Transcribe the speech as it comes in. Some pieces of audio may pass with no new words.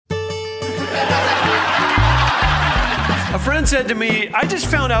A friend said to me, I just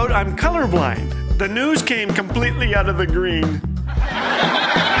found out I'm colorblind. The news came completely out of the green.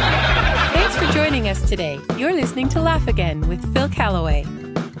 Thanks for joining us today. You're listening to Laugh Again with Phil Callaway.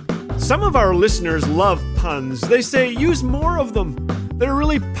 Some of our listeners love puns. They say, use more of them. They're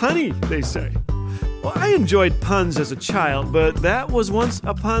really punny, they say. Well, I enjoyed puns as a child, but that was once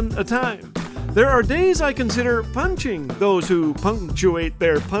upon a time. There are days I consider punching those who punctuate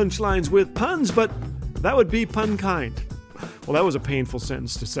their punchlines with puns, but that would be punkind. Well, that was a painful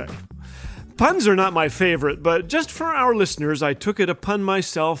sentence to say. Puns are not my favorite, but just for our listeners, I took it upon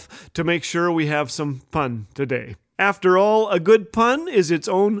myself to make sure we have some fun today. After all, a good pun is its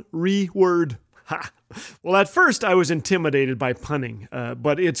own word. Ha! Well, at first I was intimidated by punning,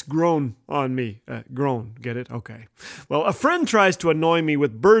 but it's grown on me. Grown, get it? Okay. Well, a friend tries to annoy me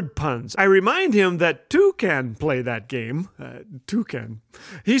with bird puns. I remind him that two can play that game. Toucan.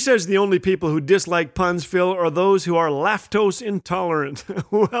 He says the only people who dislike puns, Phil, are those who are lactose intolerant.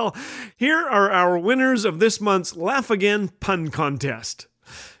 Well, here are our winners of this month's Laugh Again pun contest.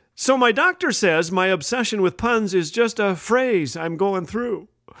 So my doctor says my obsession with puns is just a phrase I'm going through.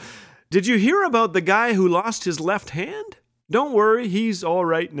 Did you hear about the guy who lost his left hand? Don't worry, he's all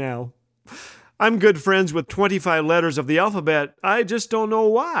right now. I'm good friends with 25 letters of the alphabet. I just don't know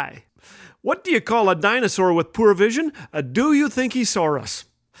why. What do you call a dinosaur with poor vision? A do-you-think-he-saurus.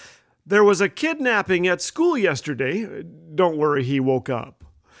 There was a kidnapping at school yesterday. Don't worry, he woke up.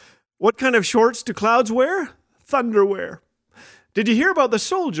 What kind of shorts do clouds wear? Thunderwear. Did you hear about the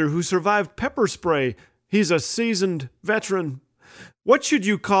soldier who survived pepper spray? He's a seasoned veteran. What should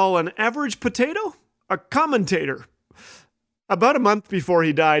you call an average potato? A commentator. About a month before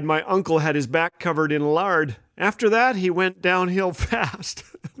he died, my uncle had his back covered in lard. After that, he went downhill fast.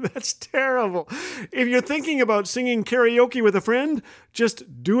 That's terrible. If you're thinking about singing karaoke with a friend,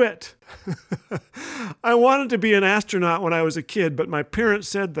 just do it. I wanted to be an astronaut when I was a kid, but my parents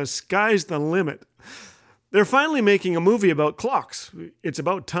said the sky's the limit. They're finally making a movie about clocks. It's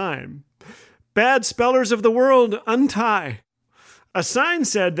about time. Bad spellers of the world, untie. A sign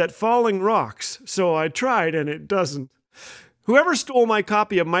said that falling rocks, so I tried and it doesn't. Whoever stole my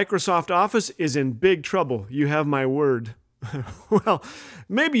copy of Microsoft Office is in big trouble. You have my word. Well,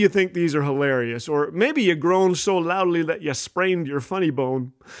 maybe you think these are hilarious, or maybe you groaned so loudly that you sprained your funny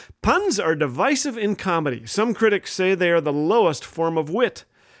bone. Puns are divisive in comedy. Some critics say they are the lowest form of wit.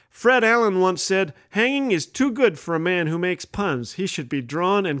 Fred Allen once said, hanging is too good for a man who makes puns. He should be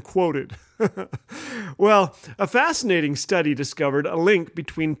drawn and quoted. Well, a fascinating study discovered a link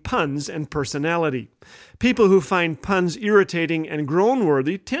between puns and personality. People who find puns irritating and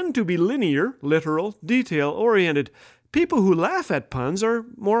groan-worthy tend to be linear, literal, detail-oriented. People who laugh at puns are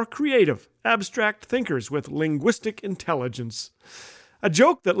more creative, abstract thinkers with linguistic intelligence. A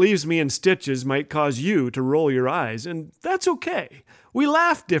joke that leaves me in stitches might cause you to roll your eyes, and that's okay. We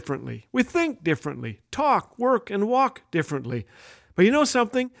laugh differently, we think differently, talk, work, and walk differently. But you know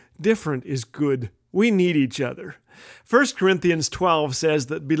something? Different is good. We need each other. 1 Corinthians 12 says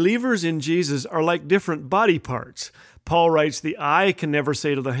that believers in Jesus are like different body parts. Paul writes, the eye can never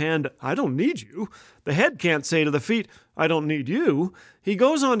say to the hand, I don't need you. The head can't say to the feet, I don't need you. He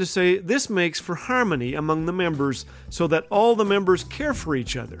goes on to say, this makes for harmony among the members, so that all the members care for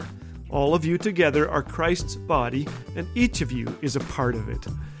each other. All of you together are Christ's body, and each of you is a part of it.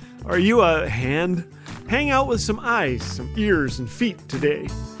 Are you a hand? Hang out with some eyes, some ears, and feet today.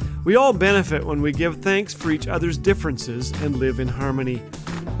 We all benefit when we give thanks for each other's differences and live in harmony.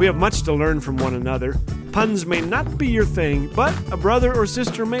 We have much to learn from one another. Puns may not be your thing, but a brother or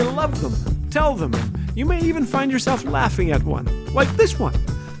sister may love them. Tell them. You may even find yourself laughing at one, like this one.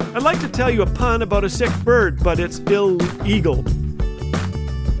 I'd like to tell you a pun about a sick bird, but it's illegal.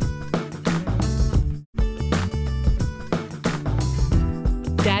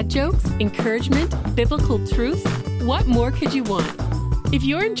 Dad jokes, encouragement, biblical truth. What more could you want? If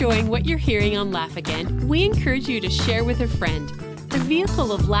you're enjoying what you're hearing on Laugh Again, we encourage you to share with a friend. The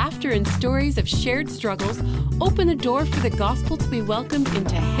vehicle of laughter and stories of shared struggles open a door for the gospel to be welcomed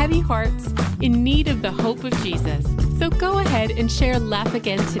into heavy hearts in need of the hope of Jesus. So go ahead and share Laugh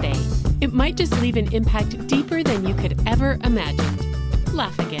Again today. It might just leave an impact deeper than you could ever imagine.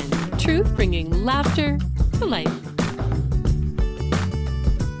 Laugh Again. Truth bringing laughter to life.